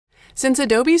Since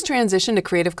Adobe's transition to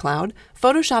Creative Cloud,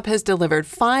 Photoshop has delivered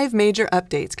 5 major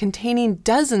updates containing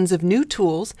dozens of new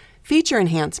tools, feature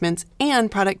enhancements,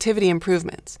 and productivity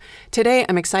improvements. Today,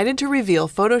 I'm excited to reveal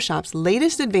Photoshop's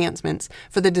latest advancements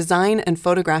for the design and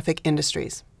photographic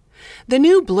industries. The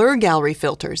new blur gallery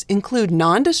filters include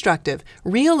non-destructive,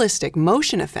 realistic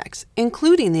motion effects,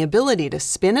 including the ability to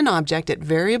spin an object at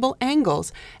variable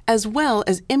angles, as well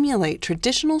as emulate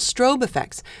traditional strobe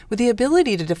effects with the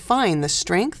ability to define the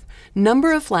strength,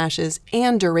 number of flashes,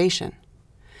 and duration.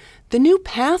 The new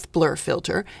path blur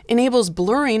filter enables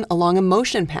blurring along a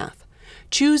motion path.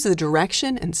 Choose the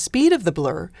direction and speed of the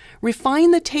blur, refine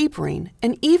the tapering,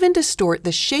 and even distort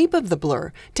the shape of the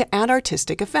blur to add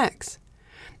artistic effects.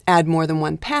 Add more than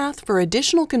one path for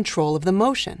additional control of the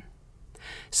motion.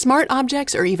 Smart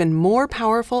objects are even more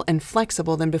powerful and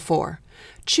flexible than before.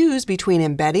 Choose between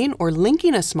embedding or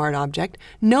linking a smart object,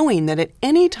 knowing that at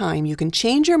any time you can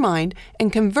change your mind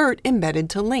and convert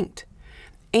embedded to linked.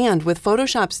 And with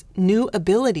Photoshop's new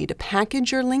ability to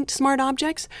package your linked smart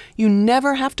objects, you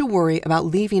never have to worry about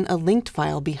leaving a linked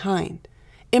file behind.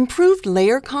 Improved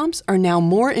layer comps are now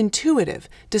more intuitive,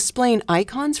 displaying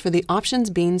icons for the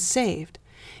options being saved.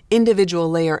 Individual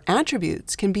layer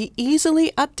attributes can be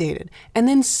easily updated and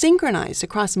then synchronized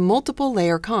across multiple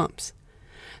layer comps.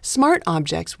 Smart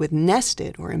objects with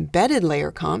nested or embedded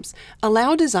layer comps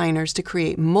allow designers to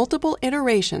create multiple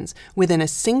iterations within a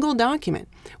single document,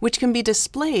 which can be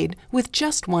displayed with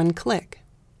just one click.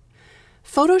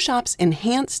 Photoshop's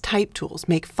enhanced type tools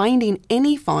make finding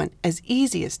any font as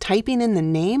easy as typing in the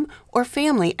name or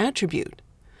family attribute.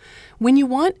 When you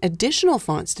want additional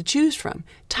fonts to choose from,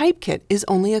 Typekit is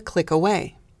only a click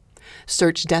away.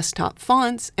 Search desktop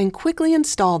fonts and quickly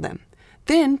install them.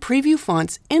 Then preview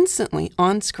fonts instantly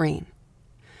on screen.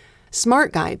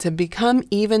 Smart Guides have become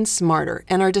even smarter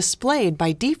and are displayed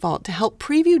by default to help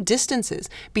preview distances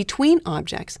between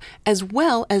objects as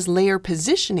well as layer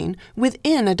positioning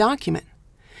within a document.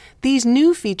 These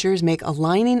new features make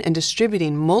aligning and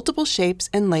distributing multiple shapes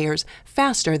and layers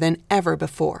faster than ever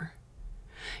before.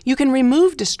 You can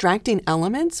remove distracting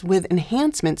elements with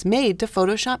enhancements made to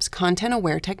Photoshop's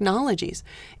content-aware technologies,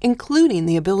 including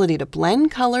the ability to blend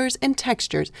colors and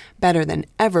textures better than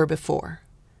ever before.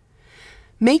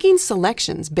 Making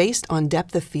selections based on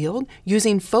depth of field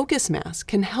using focus masks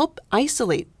can help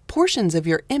isolate portions of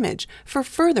your image for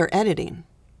further editing.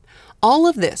 All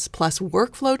of this plus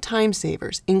workflow time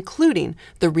savers, including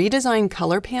the redesigned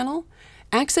color panel,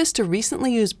 access to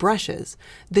recently used brushes,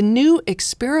 the new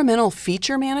experimental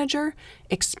feature manager,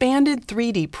 expanded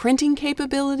 3D printing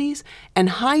capabilities, and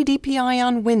high DPI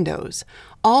on Windows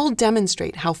all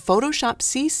demonstrate how Photoshop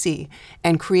CC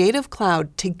and Creative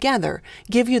Cloud together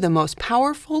give you the most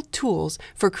powerful tools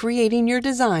for creating your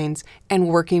designs and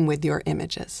working with your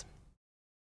images.